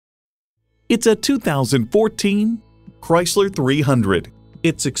It's a 2014 Chrysler 300.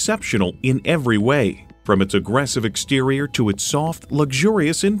 It's exceptional in every way, from its aggressive exterior to its soft,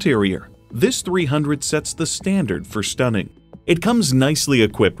 luxurious interior. This 300 sets the standard for stunning. It comes nicely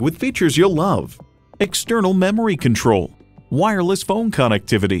equipped with features you'll love: external memory control, wireless phone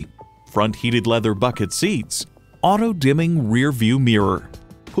connectivity, front heated leather bucket seats, auto-dimming rear-view mirror,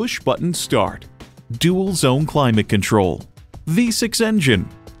 push-button start, dual-zone climate control, V6 engine,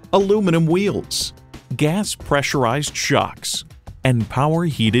 aluminum wheels, gas pressurized shocks, and power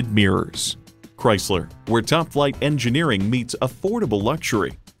heated mirrors. Chrysler, where top-flight engineering meets affordable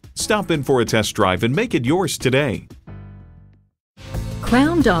luxury. Stop in for a test drive and make it yours today.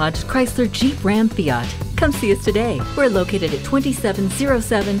 Crown Dodge, Chrysler, Jeep, Ram, Fiat. Come see us today. We're located at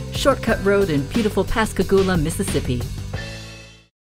 2707 Shortcut Road in beautiful Pascagoula, Mississippi.